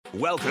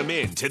Welcome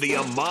in to the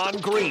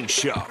Ahman Green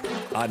Show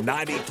on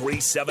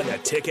 93.7 The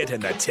Ticket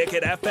and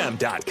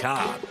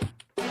theticketfm.com.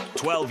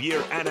 12-year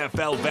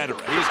NFL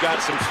veteran. He's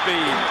got some speed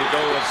to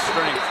go with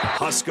strength.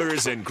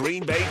 Huskers and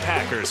Green Bay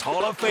Packers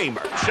Hall of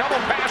Famer. Shovel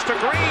pass to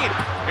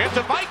Green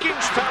into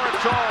Vikings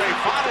territory.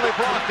 Finally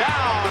brought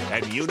down.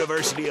 And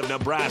University of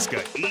Nebraska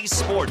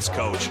eSports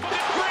coach.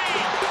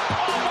 Green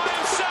all by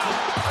himself.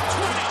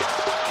 20,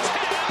 10,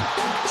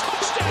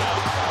 touchdown.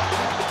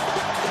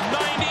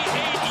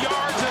 98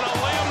 yards and a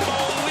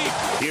Lambeau leap.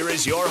 Here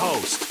is your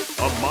host,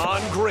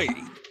 Ahman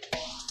Green.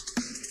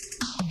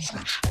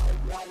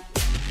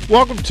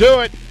 Welcome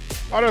to it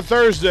on a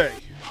Thursday.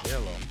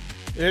 Hello.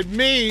 It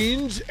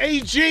means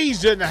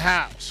AG's in the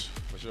house.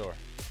 For sure.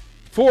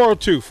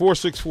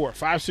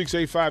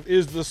 402-464-5685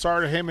 is the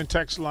Starter Heyman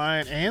text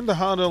line and the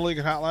Honda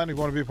Lincoln hotline. If you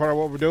want to be a part of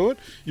what we're doing,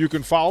 you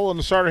can follow on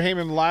the Starter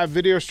Heyman live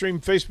video stream,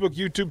 Facebook,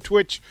 YouTube,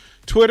 Twitch,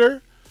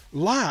 Twitter,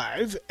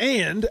 live,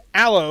 and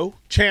Allo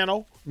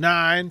channel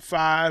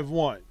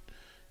 951.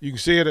 You can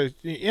see it.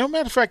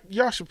 Matter of fact,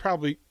 y'all should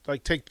probably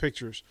take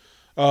pictures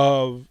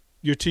of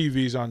your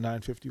TV's on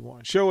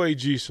 951. Show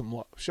AG some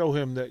love. Show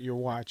him that you're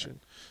watching.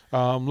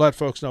 Let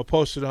folks know.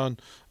 Post it on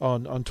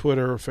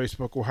Twitter or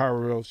Facebook or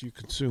however else you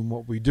consume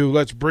what we do.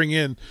 Let's bring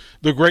in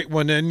the great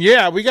one. And,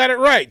 yeah, we got it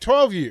right.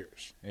 12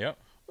 years. Yep.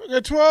 We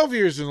got 12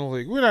 years in the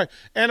league.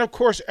 And, of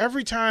course,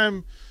 every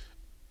time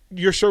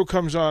your show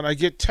comes on, I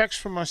get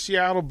texts from my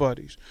Seattle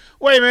buddies.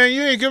 Wait, man,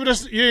 you ain't giving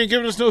us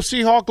no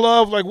Seahawk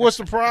love. Like, what's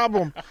the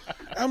problem?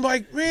 I'm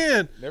like,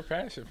 man, they're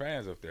passionate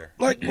fans up there.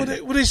 Like what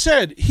they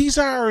said, he's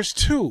ours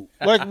too.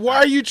 Like, why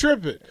are you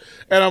tripping?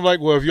 And I'm like,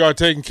 well, if y'all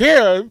taking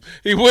care of him,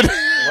 he wouldn't.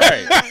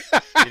 Right.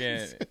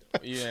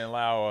 You didn't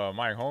allow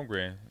Mike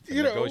Holmgren to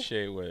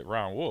negotiate with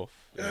Ron Wolf.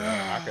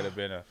 I could have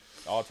been an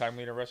all-time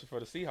leading rusher for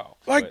the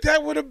Seahawks.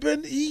 That would have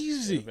been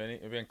easy.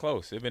 It'd been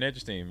close. It'd been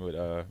interesting with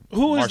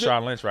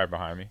Marshawn Lynch right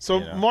behind me. So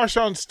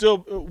Marshawn's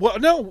still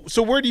no.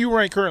 So where do you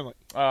rank currently?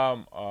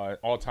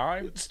 All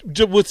time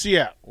with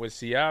Seattle. With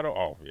Seattle,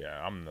 oh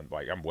yeah, I'm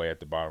way at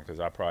the bottom because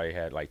I probably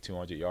had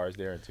 200 yards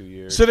there in 2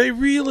 years. So they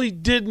really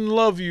didn't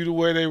love you the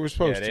way they were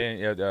supposed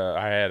to.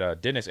 I had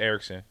Dennis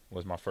Erickson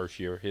was my first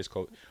year. His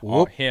coach,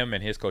 him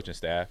and his coaching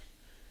staff,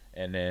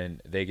 and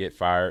then they get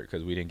fired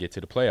because we didn't get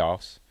to the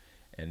playoffs.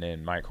 And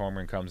then Mike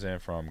Holmgren comes in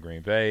from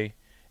Green Bay,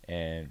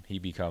 and he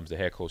becomes the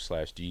head coach /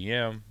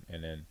 GM.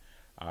 And then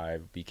I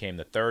became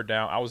the third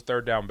down. I was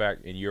third down back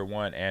in year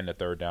one and the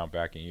third down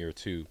back in year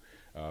two,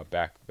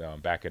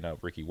 backing up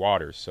Ricky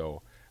Waters.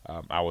 So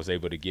I was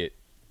able to get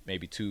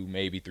maybe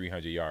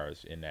 300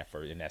 yards in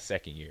that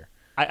second year.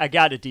 I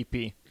got a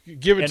DP.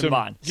 Give it to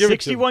me.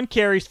 61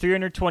 carries,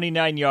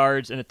 329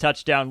 yards, and a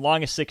touchdown,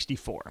 long as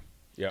 64.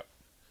 Yep.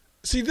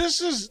 See,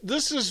 this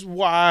is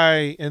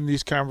why in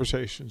these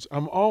conversations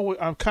I'm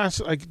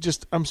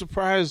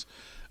surprised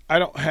I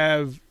don't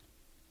have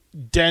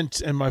dents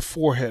in my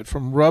forehead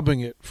from rubbing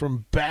it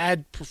from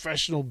bad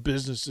professional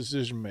business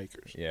decision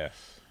makers. Yeah.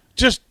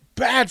 Just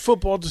bad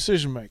football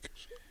decision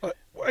makers.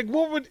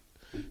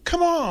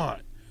 Come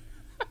on.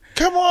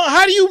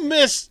 How do you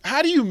miss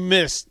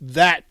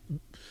that?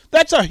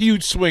 That's a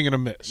huge swing and a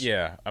miss.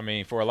 Yeah, I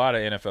mean, for a lot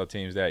of NFL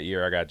teams that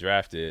year I got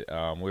drafted,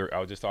 I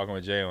was just talking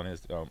with Jay on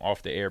his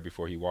off the air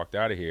before he walked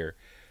out of here.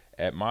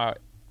 At my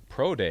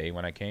pro day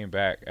when I came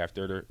back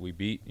after we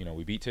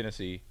beat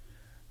Tennessee,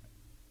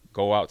 I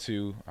go out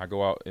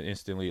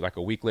instantly like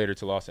a week later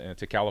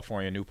to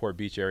California, Newport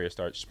Beach area,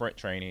 start sprint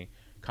training,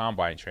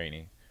 combine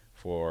training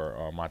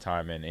for my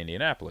time in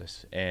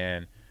Indianapolis.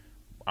 And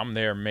I'm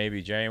there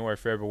maybe January,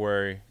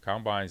 February,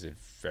 combines in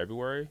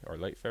February or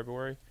late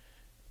February.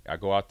 I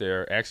go out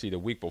there. Actually, the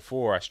week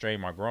before, I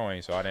strained my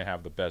groin, so I didn't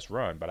have the best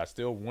run. But I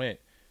still went,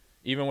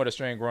 even with a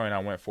strained groin, I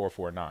went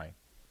 4.49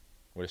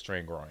 with a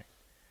strained groin.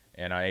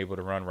 And I'm able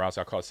to run routes.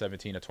 I caught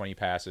 17 to 20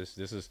 passes.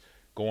 This is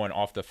going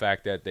off the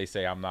fact that they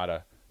say I'm not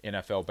a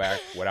NFL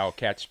back without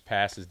catch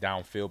passes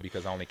downfield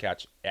because I only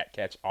catch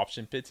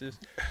option pitches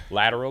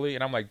laterally.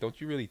 And I'm like,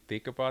 don't you really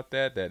think about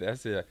that?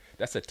 That's a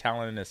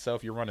talent in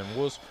itself. You're running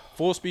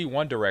full speed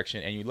one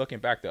direction, and you're looking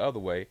back the other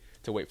way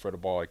to wait for the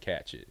ball to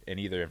catch it, and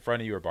either in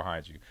front of you or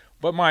behind you.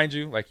 But mind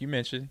you, like you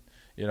mentioned,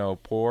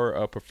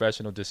 poor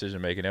professional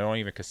decision making. They don't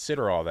even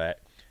consider all that.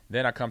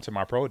 Then I come to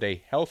my pro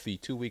day healthy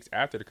 2 weeks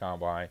after the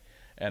combine,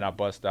 and I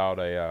bust out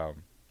a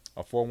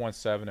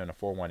 4.17 and a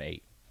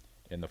 4.18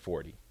 in the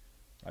 40.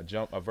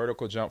 A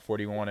vertical jump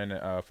 41 and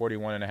a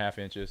half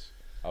inches.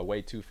 I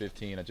weigh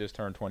 215. I just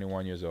turned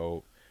 21 years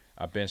old.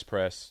 I bench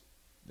press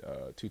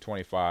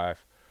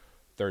 225.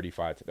 30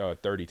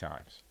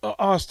 times.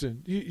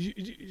 Austin,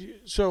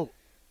 so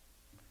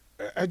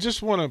I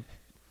just want to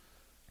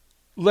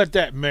let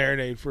that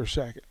marinate for a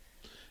second.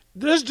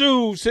 This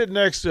dude sitting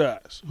next to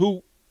us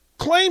who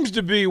claims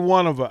to be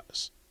one of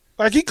us,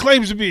 like he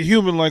claims to be a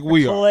human like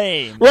we are.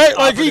 Right?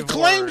 Like he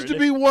claims to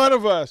be one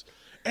of us.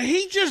 And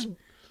he just,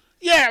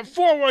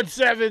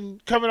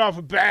 4.17 coming off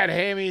a bad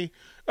hammy.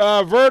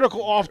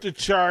 Vertical off the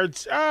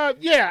charts.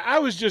 Yeah, I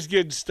was just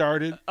getting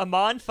started.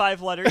 Ahman,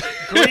 5 letters.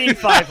 Green,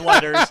 5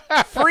 letters.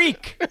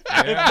 Freak,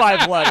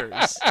 5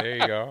 letters. There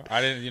you go.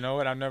 I didn't. You know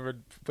what? I never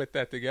put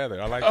that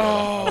together. I like that.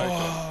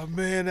 Oh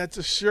man, that's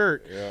a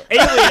shirt. Yeah.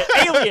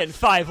 Alien,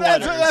 5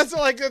 letters.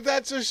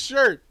 That's a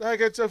shirt.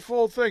 Like it's a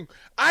full thing.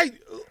 I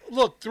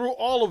look through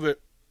all of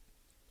it,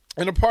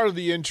 and a part of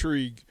the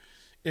intrigue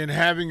in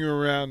having you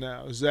around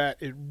now is that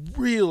it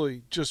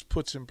really just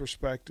puts in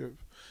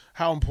perspective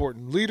how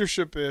important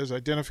leadership is,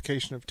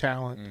 identification of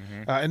talent,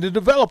 and the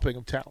developing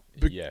of talent.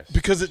 Yes,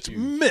 because it's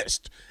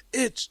missed.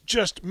 It's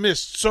just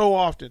missed so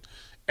often.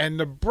 And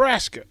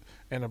Nebraska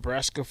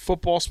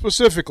football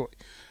specifically,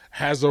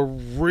 has a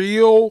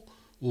real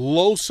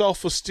low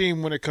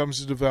self-esteem when it comes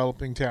to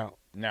developing talent.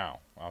 Now,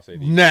 I'll say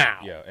now.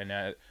 Yeah,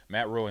 and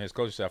Matt Rule and his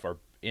coaching staff are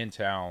in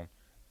town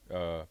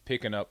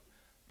picking up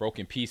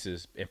broken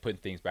pieces and putting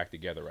things back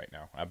together right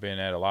now. I've been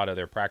at a lot of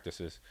their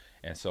practices,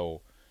 and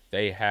so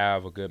they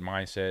have a good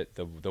mindset.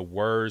 The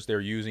words they're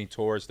using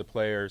towards the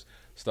players,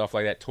 stuff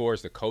like that,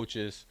 towards the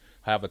coaches,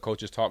 have the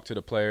coaches talk to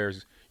the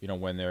players,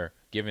 when they're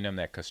giving them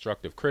that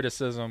constructive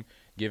criticism,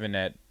 giving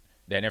that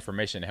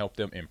information to help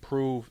them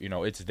improve,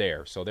 it's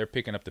there. So they're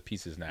picking up the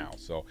pieces now.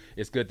 So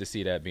it's good to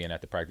see that being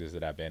at the practice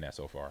that I've been at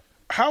so far.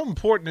 How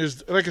important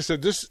is, like I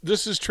said,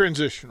 this is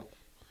transitional.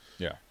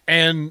 Yeah.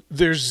 And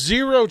there's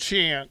zero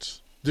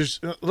chance,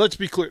 let's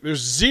be clear, there's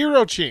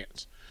zero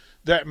chance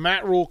that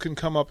Matt Rule can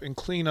come up and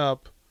clean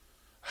up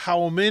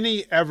how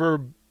many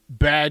ever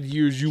bad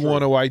years you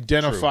want to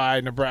identify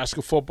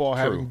Nebraska football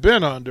having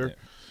been under,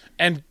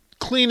 and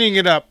cleaning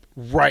it up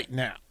right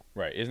now.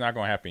 Right. It's not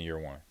going to happen year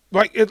one.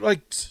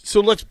 So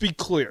let's be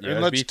clear. Yeah,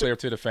 and let's be clear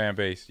to the fan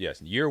base. Yes,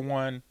 year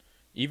one,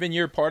 even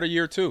part of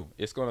year two,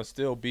 it's going to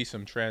still be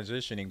some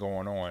transitioning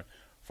going on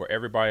for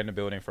everybody in the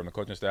building, from the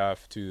coaching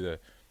staff to the,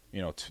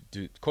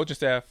 to coaching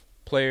staff,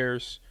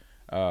 players,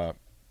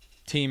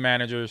 team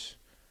managers,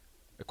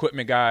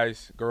 equipment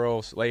guys,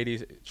 girls,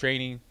 ladies,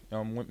 training,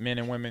 men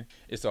and women.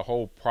 It's a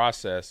whole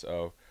process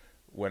of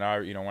when I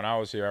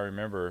was here. I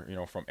remember,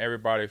 from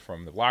everybody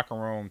from the locker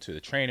room to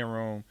the training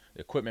room, the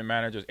equipment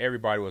managers,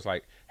 everybody was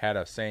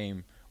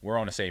we're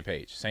on the same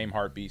page, same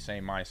heartbeat,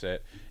 same mindset.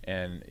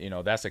 And,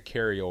 that's a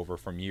carryover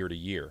from year to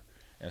year.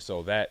 And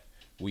so that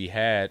we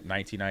had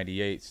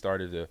 1998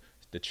 started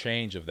the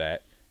change of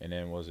that. And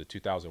then was it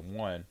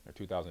 2001 or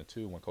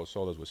 2002 when Coach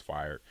Solis was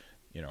fired?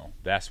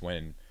 That's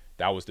when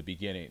that was the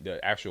beginning,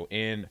 the actual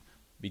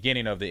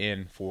beginning of the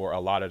end for a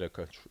lot of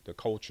the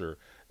culture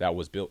that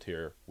was built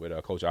here with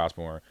Coach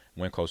Osborne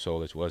when Coach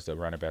Solis was the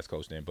running backs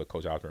coach then, but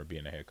Coach Osborne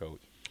being the head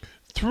coach.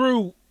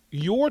 Through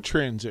your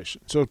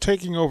transition, so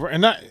taking over,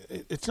 and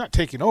it's not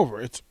taking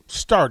over, it's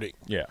starting.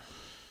 Yeah.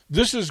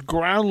 This is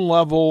ground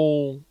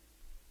level,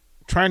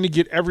 trying to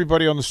get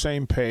everybody on the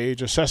same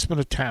page, assessment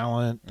of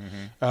talent,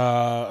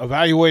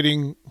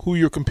 evaluating who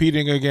you're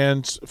competing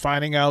against,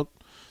 finding out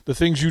the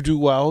things you do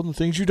well and the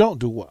things you don't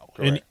do well.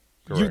 Correct.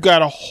 And you've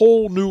got a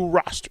whole new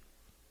roster.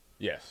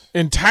 Yes.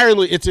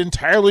 It's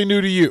entirely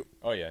new to you.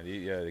 Oh, yeah.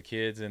 The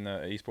kids in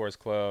the esports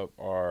club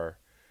are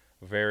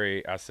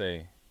very, I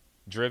say,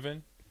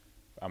 driven.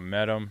 I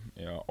met them,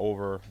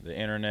 over the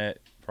internet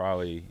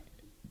probably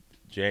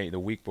the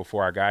week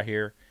before I got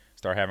here.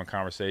 Start having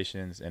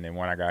conversations, and then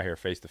when I got here,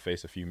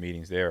 face-to-face, a few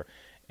meetings there.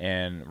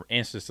 And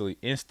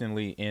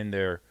instantly in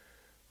their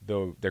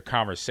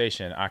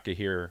conversation, I could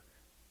hear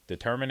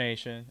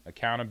determination,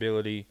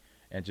 accountability,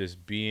 and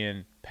just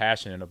being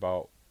passionate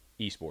about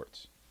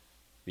esports,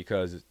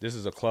 because this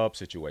is a club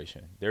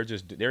situation.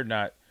 They're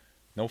not,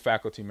 no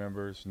faculty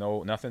members,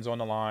 nothing's on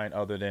the line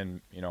other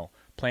than,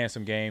 playing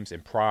some games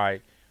and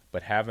pride,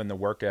 but having the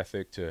work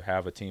ethic to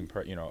have a team,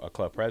 a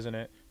club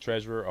president,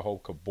 treasurer, a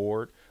whole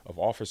board of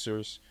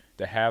officers,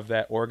 to have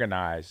that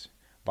organized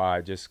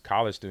by just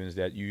college students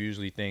that you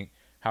usually think,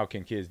 how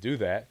can kids do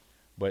that?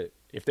 But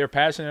if they're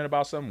passionate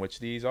about something, which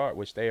they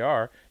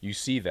are, you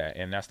see that.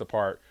 And that's the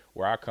part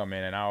where I come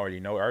in, and I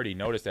already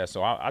noticed that.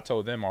 So I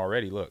told them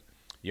already, look,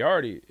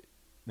 the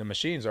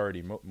machine's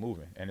already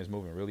moving, and it's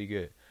moving really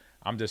good.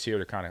 I'm just here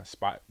to kind of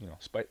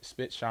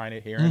spit shine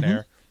it here and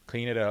there,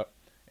 clean it up.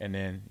 And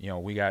then,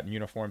 we got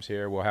uniforms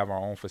here. We'll have our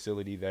own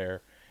facility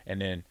there.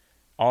 And then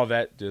all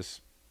that,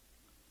 just,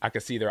 I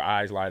could see their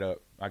eyes light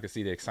up. I could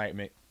see the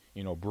excitement,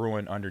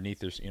 brewing underneath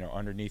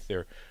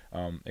their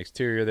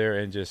exterior there.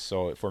 And just,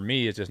 so for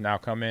me, it's just now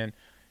come in,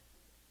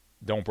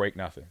 don't break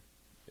nothing.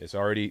 It's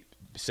already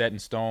set in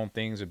stone.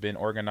 Things have been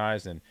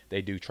organized, and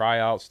they do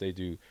tryouts.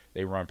 They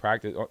run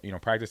practice.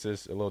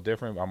 Practices a little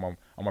different. I'm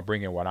gonna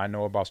bring in what I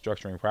know about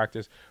structuring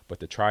practice, but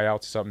the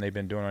tryouts is something they've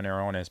been doing on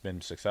their own, and it's been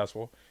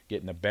successful,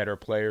 getting the better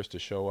players to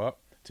show up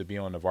to be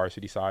on the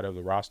varsity side of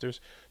the rosters.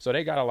 So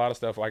they got a lot of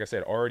stuff, like I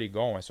said, already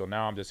going. So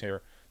now I'm just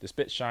here to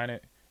spit shine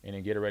it and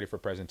then get it ready for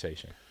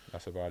presentation.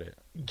 That's about it.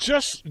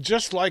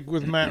 Just like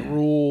with Matt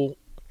Rule,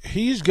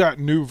 he's got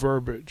new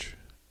verbiage.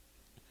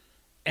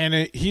 And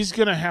he's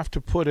going to have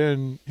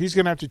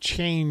to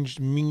change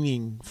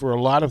meaning for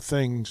a lot of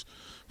things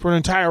for an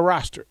entire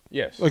roster.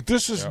 Yes. Like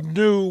this is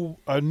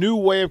a new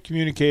way of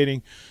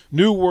communicating,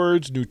 new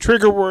words, new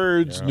trigger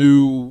words,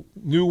 new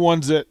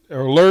ones that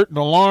are alert and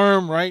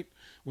alarm, right?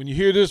 When you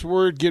hear this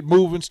word, get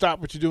moving, stop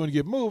what you're doing,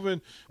 get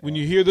moving. When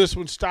you hear this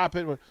one, stop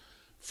it.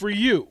 For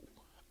you,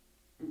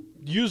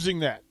 using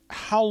that,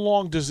 how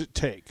long does it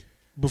take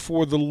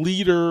before the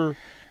leader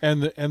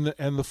and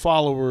the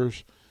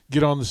followers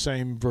get on the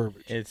same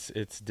verbiage?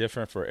 It's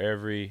different for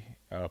every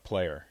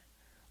player.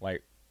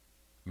 Like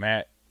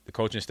Matt, the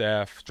coaching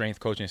staff, strength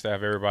coaching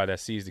staff, everybody that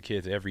sees the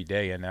kids every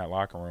day in that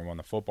locker room on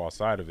the football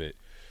side of it,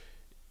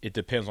 it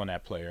depends on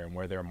that player and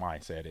where their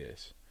mindset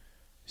is.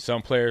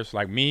 Some players,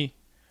 like me,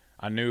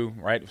 I knew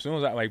right as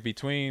soon as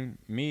between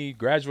me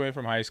graduating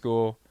from high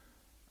school,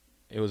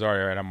 it was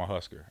already right. I'm a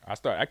Husker.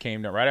 I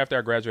came down right after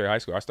I graduated high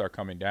school. I started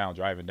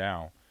driving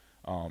down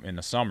in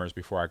the summers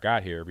before I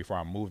got here, before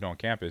I moved on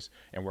campus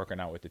and working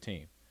out with the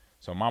team.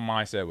 So my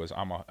mindset was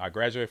I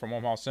graduated from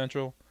Omaha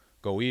Central,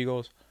 go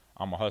Eagles.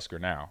 I'm a Husker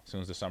now as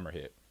soon as the summer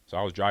hit. So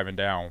I was driving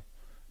down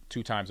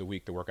 2 times a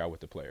week to work out with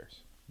the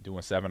players,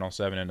 doing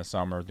 7-on-7 in the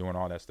summer, doing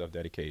all that stuff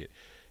dedicated.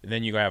 And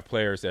then you have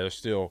players that are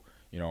still,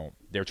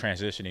 they're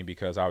transitioning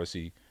because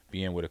obviously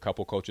being with a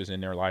couple coaches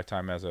in their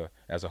lifetime as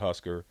a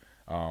Husker,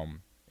 and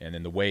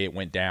then the way it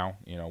went down,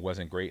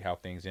 wasn't great how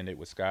things ended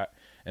with Scott.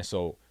 And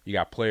so you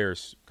got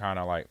players kind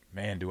of like,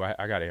 man,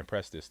 I got to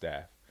impress this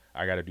staff.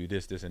 I got to do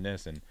this, this, and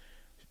this. And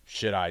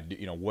should I do,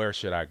 where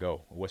should I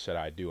go? What should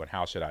I do? And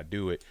how should I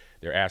do it?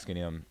 They're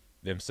asking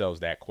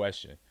themselves that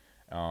question.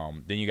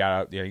 Then you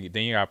got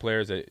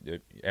players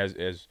that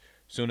as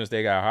soon as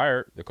they got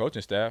hired, the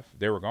coaching staff,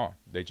 they were gone.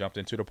 They jumped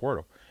into the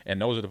portal.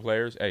 And those are the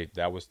players, hey,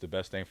 that was the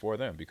best thing for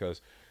them because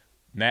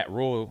Matt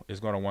Rule is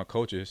going to want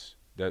coaches.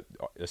 The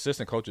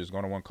assistant coach is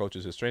going to want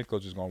coaches. The strength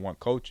coach is going to want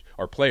players,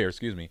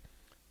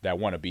 that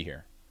want to be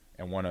here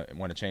and want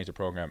to change the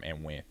program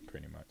and win,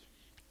 pretty much.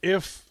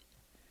 If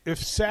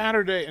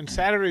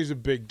Saturday's a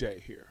big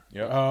day here.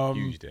 Yeah,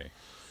 huge day.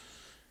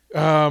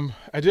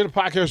 I did a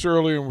podcast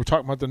earlier, and we're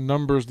talking about the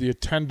numbers, the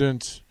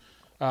attendance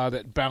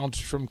that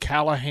bounced from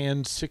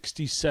Callahan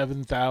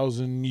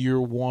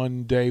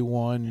 67,000 day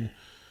one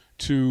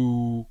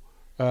to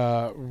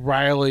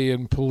Riley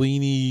and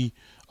Pelini.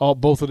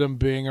 Both of them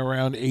being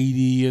around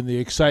 80, and the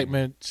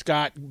excitement,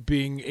 Scott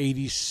being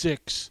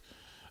 86,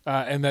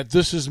 and that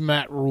this is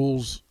Matt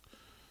Rule's.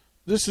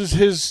 This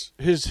is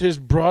his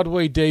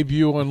Broadway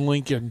debut on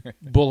Lincoln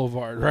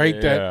Boulevard, right?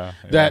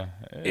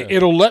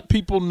 It'll let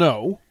people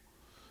know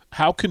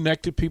how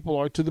connected people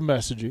are to the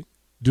messaging.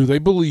 Do they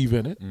believe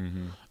in it?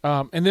 Mm-hmm.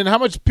 And then how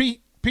much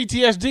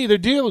PTSD they're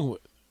dealing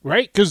with,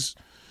 right? Because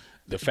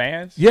the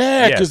fans,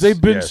 because they've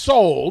been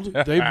sold.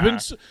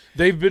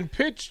 They've been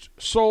pitched,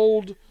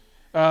 sold.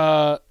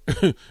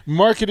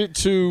 Marketed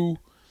to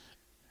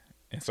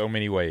in so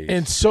many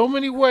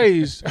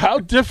ways. How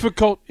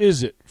difficult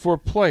is it for a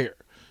player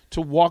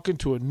to walk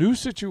into a new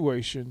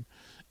situation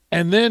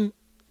and then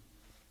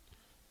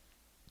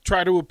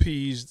try to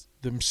appease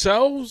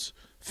themselves,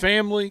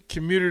 family,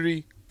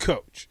 community,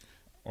 coach?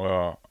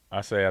 Well, I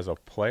say as a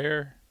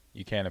player,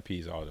 you can't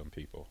appease all them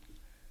people.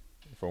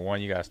 For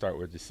one, you got to start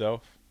with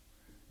yourself,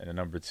 and then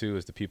number 2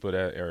 is the people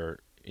that are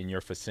in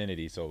your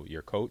vicinity, so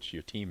your coach,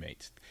 your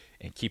teammates,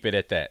 and keep it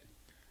at that.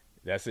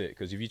 That's it.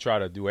 Because if you try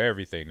to do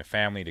everything, the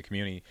family, the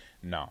community,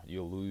 no,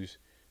 you'll lose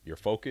your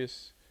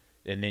focus,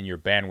 and then your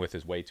bandwidth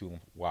is way too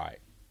wide.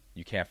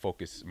 You can't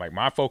focus. Like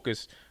my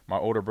focus, my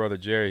older brother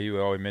Jerry, he would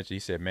always mention. He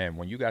said, "Man,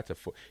 when you got to,"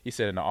 he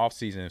said, in the off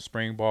season,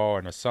 spring ball,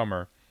 in the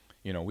summer,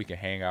 we can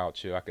hang out,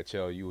 chill. I could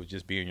tell you was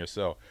just being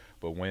yourself.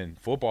 But when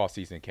football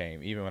season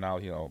came, even when I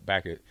was,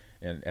 back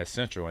at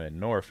Central and at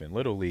North and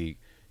Little League.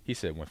 He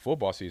said when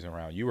football season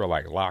around, you were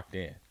like locked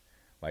in.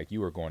 Like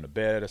you were going to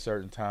bed at a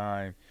certain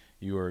time.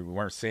 You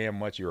weren't saying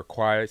much. You were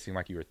quiet. It seemed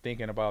like you were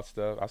thinking about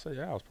stuff. I said,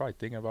 yeah, I was probably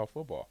thinking about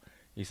football.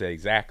 He said,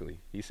 exactly.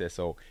 He said,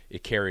 so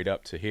it carried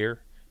up to here,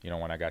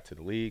 when I got to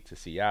the league, to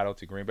Seattle,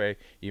 to Green Bay.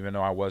 Even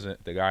though I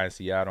wasn't the guy in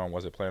Seattle and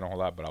wasn't playing a whole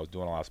lot, but I was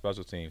doing a lot of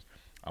special teams,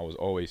 I was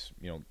always,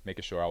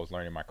 making sure I was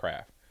learning my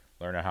craft,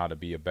 learning how to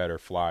be a better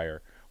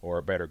flyer or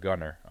a better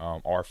gunner,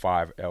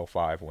 R5,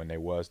 L5 when there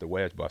was the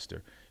wedge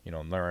buster,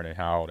 learning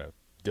how to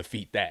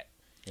defeat that,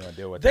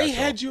 deal with that. They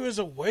had you as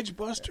a wedge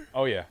buster?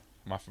 Oh, yeah.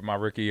 My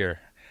rookie year.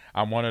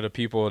 I'm one of the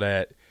people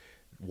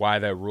why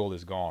that rule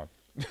is gone.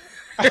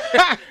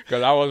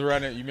 Because I was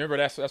running. You remember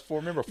that's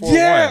 4-1.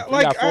 Yeah,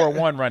 we got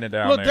 4-1 running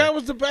down there. That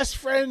was the best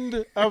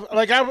friend of.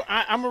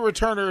 I'm a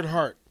returner at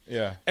heart.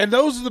 Yeah, and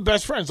those are the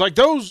best friends. Like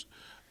those.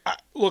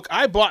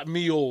 I bought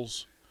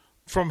meals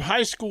from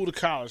high school to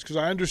college because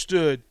I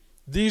understood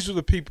these are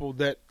the people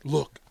that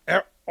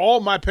all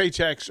my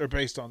paychecks are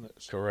based on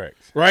this. Correct.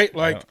 Right?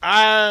 Like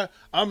I'm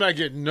not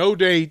getting no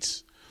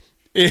dates.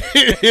 If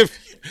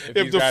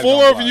the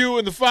 4 of you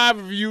and the 5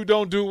 of you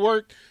don't do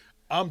work,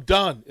 I'm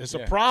done. It's a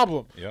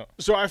problem. Yep.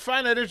 So I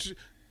find that interesting.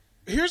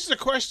 Here's the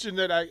question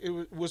that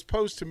it was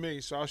posed to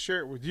me, so I'll share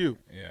it with you.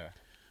 Yeah.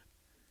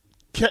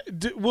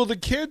 Will the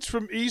kids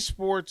from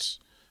esports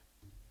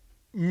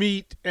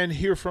meet and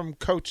hear from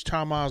Coach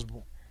Tom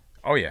Osborne?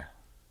 Oh, yeah.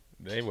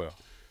 They will.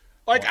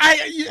 Like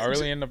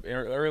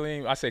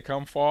I say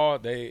come fall.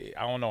 I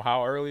don't know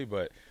how early,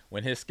 but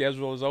when his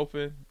schedule is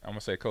open, I'm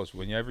gonna say, Coach,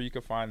 whenever you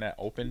can find that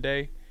open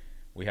day,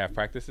 we have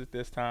practice at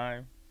this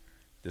time.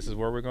 This is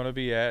where we're gonna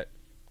be at.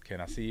 Can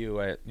I see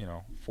you at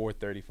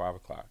 4:30, 5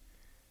 o'clock?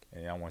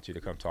 And I want you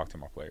to come talk to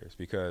my players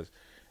because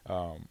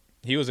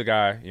he was a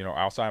guy,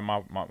 outside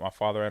my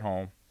father at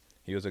home.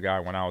 He was a guy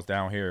when I was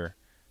down here.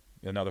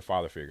 Another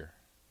father figure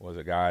was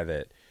a guy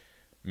that,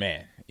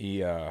 man,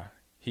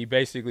 he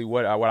basically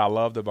what I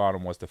loved about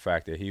him was the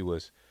fact that he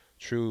was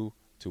true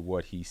to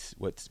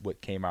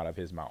what came out of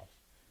his mouth,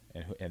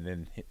 and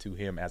then to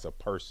him as a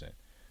person,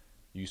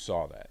 you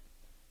saw that,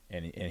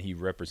 and he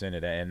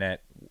represented that, and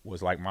that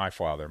was like my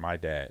father, my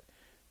dad.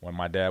 When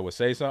my dad would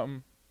say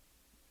something,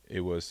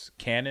 it was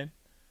canon,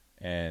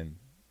 and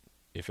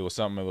if it was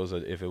something,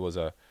 if it was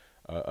a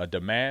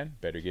demand,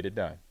 better get it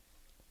done.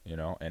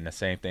 And the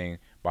same thing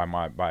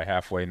by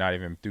halfway, not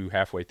even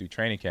halfway through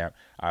training camp,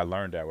 I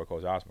learned that with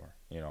Coach Osborne,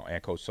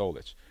 and Coach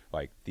Solich.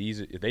 Like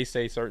if they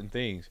say certain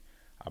things,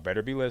 I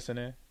better be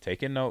listening,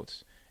 taking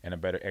notes, and I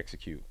better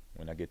execute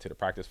when I get to the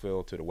practice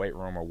field, to the weight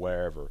room, or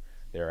wherever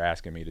they're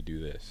asking me to do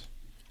this.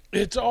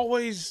 It's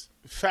always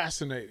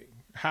fascinating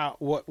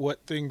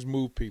what things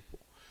move people,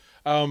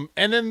 and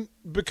then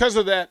because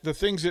of that, the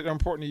things that are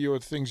important to you are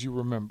the things you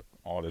remember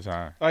all the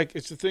time. Like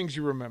it's the things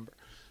you remember.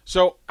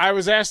 So I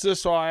was asked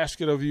this, so I'll ask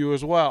it of you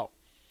as well.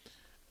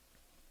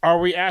 Are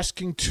we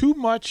asking too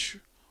much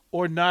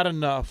or not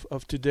enough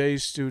of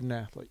today's student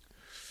athlete?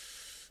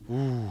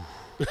 Ooh,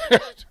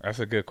 that's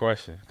a good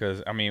question.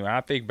 Because, when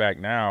I think back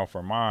now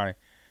for my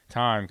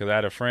time, because I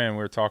had a friend,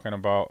 we were talking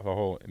about the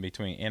whole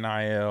between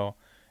NIL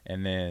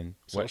and then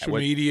social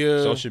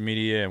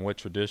media and what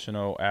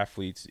traditional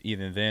athletes,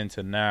 even then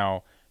to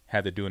now,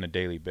 had to do on a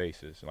daily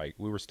basis. Like,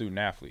 we were student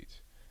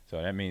athletes.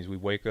 So that means we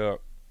wake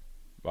up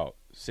about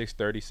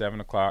 6:30, 7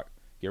 o'clock,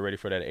 get ready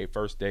for that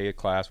first day of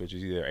class, which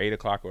is either 8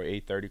 o'clock or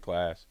 8:30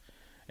 class.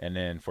 And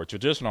then for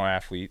traditional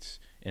athletes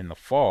in the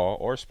fall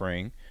or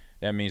spring,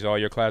 that means all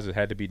your classes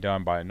had to be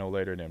done by no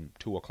later than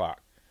 2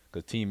 o'clock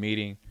because team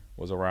meeting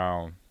was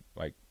around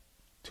like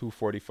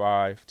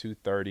 2:45,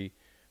 2:30,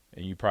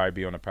 and you probably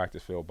be on the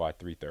practice field by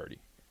 3:30.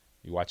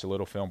 You watch a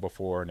little film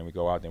before, and then we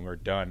go out, then we're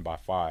done by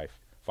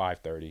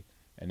 5:30.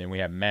 And then we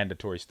have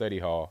mandatory study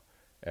hall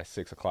at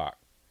 6 o'clock.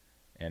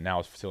 And now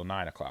it's till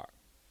 9 o'clock.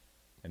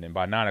 And then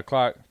by 9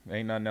 o'clock,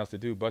 ain't nothing else to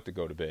do but to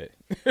go to bed.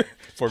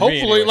 For hopefully,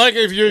 me, anyway. like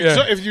if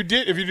you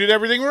did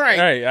everything right.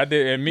 Hey, I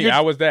did, and I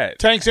was that.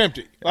 Tank's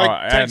empty.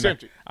 Tank's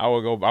empty. I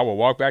would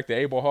walk back to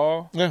Abel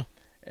Hall. Yeah.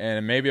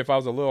 And maybe if I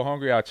was a little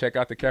hungry, I'll check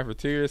out the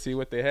cafeteria, see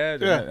what they had.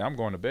 Yeah. And I'm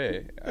going to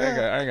bed.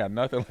 I ain't got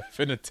nothing left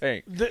in the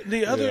tank.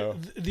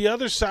 The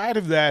other side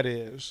of that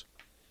is,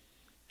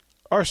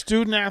 are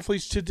student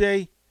athletes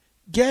today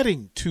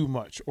getting too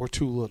much or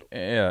too little?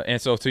 Yeah.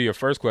 And so to your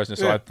first question,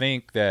 I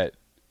think that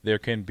there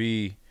can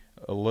be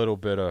a little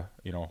bit of,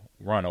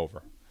 run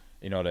over,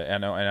 and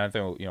I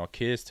think,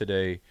 kids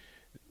today,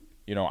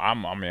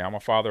 I'm a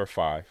father of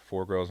 5,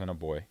 4 girls and a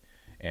boy.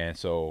 And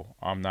so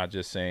I'm not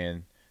just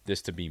saying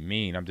this to be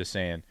mean. I'm just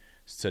saying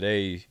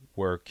today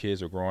where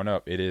kids are growing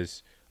up, it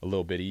is a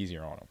little bit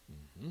easier on them.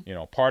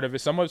 Mm-hmm. Part of it,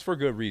 some of it's for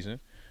good reason,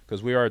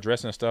 because we are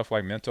addressing stuff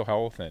like mental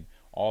health and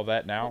all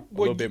that now a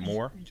little bit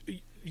more.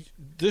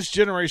 This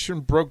generation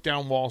broke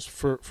down walls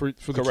for the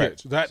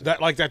Correct. kids.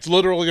 That's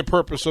literally the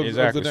purpose of,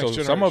 exactly. of the next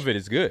generation. Some of it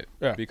is good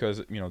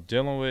because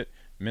dealing with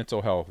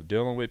mental health,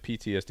 dealing with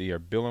PTSD, or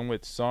dealing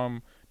with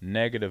some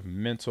negative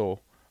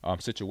mental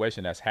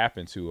situation that's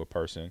happened to a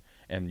person,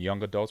 and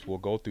young adults will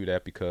go through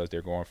that because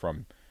they're going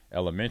from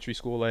elementary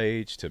school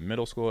age to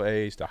middle school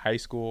age to high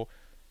school.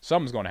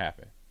 Something's going to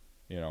happen.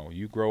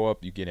 You grow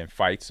up, you get in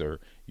fights, or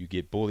you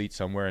get bullied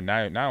somewhere, and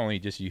now not only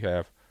just you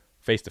have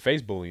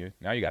face-to-face bullying,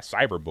 now you got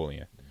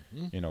cyberbullying,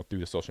 through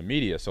the social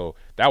media. So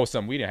that was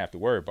something we didn't have to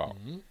worry about.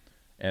 Mm-hmm.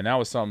 And that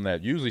was something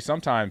that usually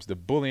sometimes the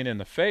bullying in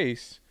the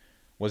face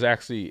was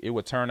actually, it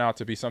would turn out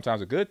to be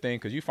sometimes a good thing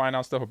because you find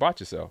out stuff about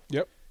yourself.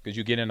 Yep. Because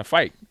you get in a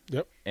fight.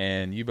 Yep.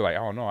 And you'd be like,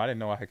 oh, no, I didn't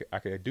know I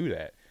could do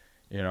that.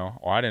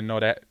 Or I didn't know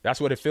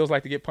that's what it feels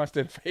like to get punched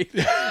in the face.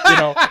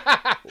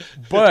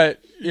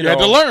 But you had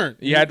to learn.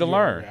 You had to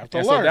learn.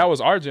 So that was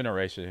our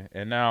generation.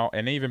 And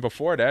even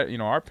before that,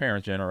 our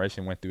parents'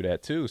 generation went through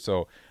that too.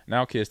 So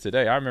now kids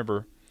today, I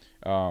remember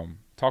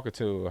talking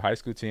to a high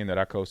school team that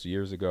I coached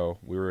years ago.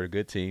 We were a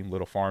good team,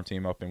 little farm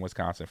team up in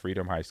Wisconsin,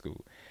 Freedom High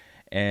School.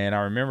 And I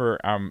remember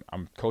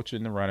I'm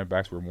coaching the running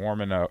backs. We're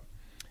warming up,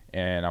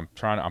 and I'm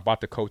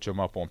about to coach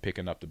them up on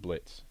picking up the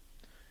blitz,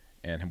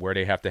 and where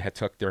they have to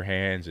tuck their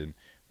hands and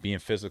being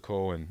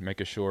physical and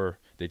making sure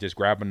they just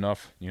grab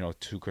enough,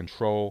 to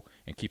control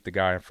and keep the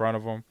guy in front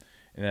of them.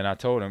 And then I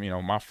told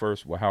him, my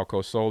first, how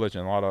Coach Solich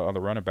and a lot of other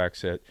running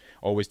backs said,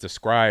 always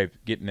describe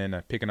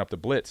picking up the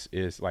blitz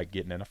is like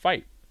getting in a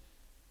fight.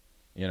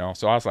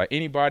 So I was like,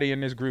 anybody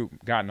in this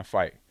group got in a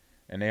fight?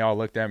 And they all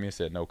looked at me and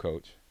said, no,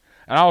 coach.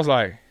 And I was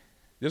like,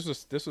 this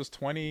was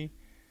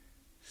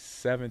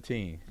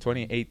 2017,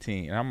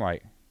 2018. And I'm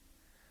like,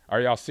 are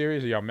y'all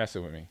serious or y'all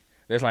messing with me?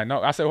 They're like,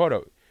 no. I said, hold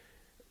up.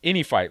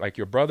 any fight, like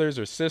your brothers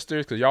or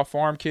sisters, because y'all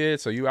farm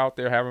kids, so you out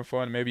there having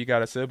fun. Maybe you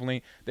got a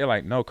sibling. They're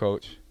like, no,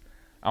 coach.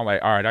 I'm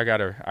like, all right, I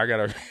gotta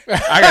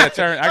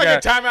turn. I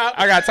got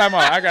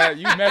timeout.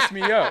 You messed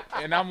me up,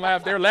 and I'm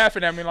laughing. They're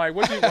laughing at me like,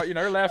 what?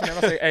 They're laughing at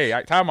me. I say,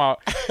 hey, timeout,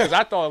 because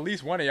I thought at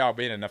least one of y'all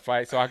been in a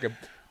fight, so I could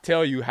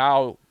tell you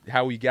how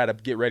we gotta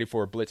get ready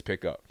for a blitz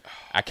pickup.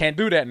 I can't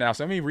do that now,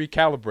 so let me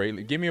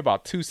recalibrate. Give me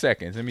about 2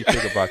 seconds. Let me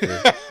think about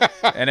this,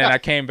 and then I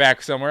came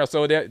back somewhere else.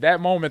 So that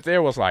moment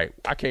there was like,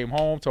 I came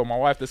home, told my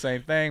wife the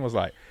same thing. I was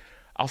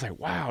like,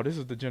 wow, this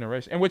is the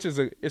generation, and which is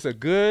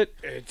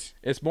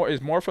it's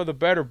more for the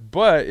better,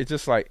 but it's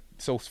just like,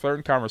 so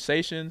certain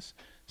conversations,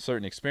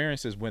 certain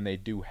experiences, when they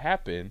do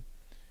happen,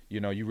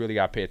 you really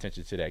got to pay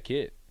attention to that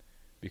kid,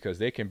 because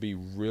they can be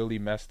really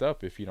messed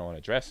up if you don't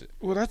address it.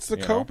 Well, that's the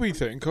Kobe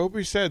thing.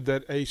 Kobe said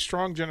that a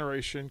strong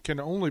generation can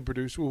only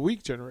produce a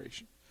weak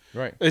generation.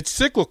 Right. It's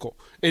cyclical.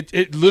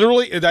 It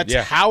literally, that's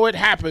how it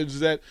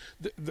happens, that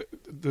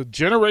the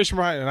generation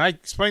behind, and I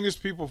explain this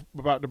to people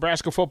about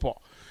Nebraska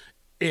football.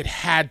 It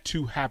had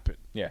to happen.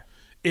 Yeah.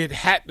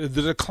 The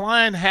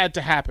decline had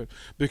to happen,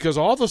 because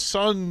all the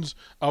sons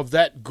of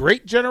that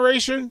great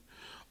generation,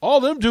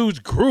 all them dudes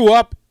grew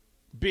up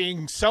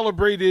being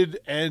celebrated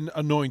and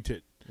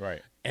anointed.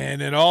 Right. And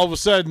then all of a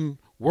sudden,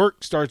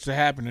 work starts to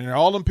happen. And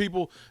all them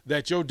people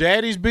that your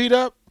daddies beat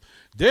up,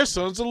 their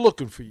sons are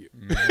looking for you.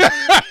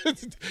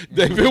 Mm-hmm.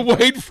 They've been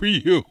waiting for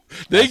you.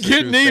 They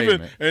getting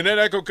even, and then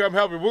that gonna come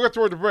help me. We're gonna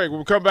throw the break.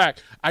 We'll come back.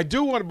 I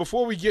do want to,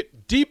 before we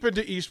get deep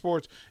into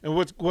esports and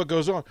what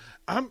goes on,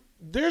 I'm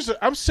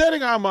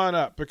setting Ahman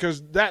up,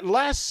 because that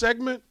last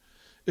segment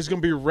is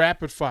gonna be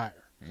rapid fire.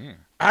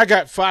 I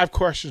got 5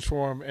 questions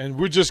for him, and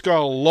we're just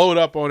gonna load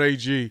up on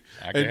AG.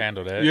 I can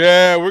handle that.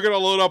 Yeah, we're gonna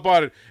load up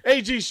on it.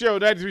 AG Show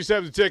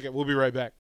 93.7 The Ticket. We'll be right back.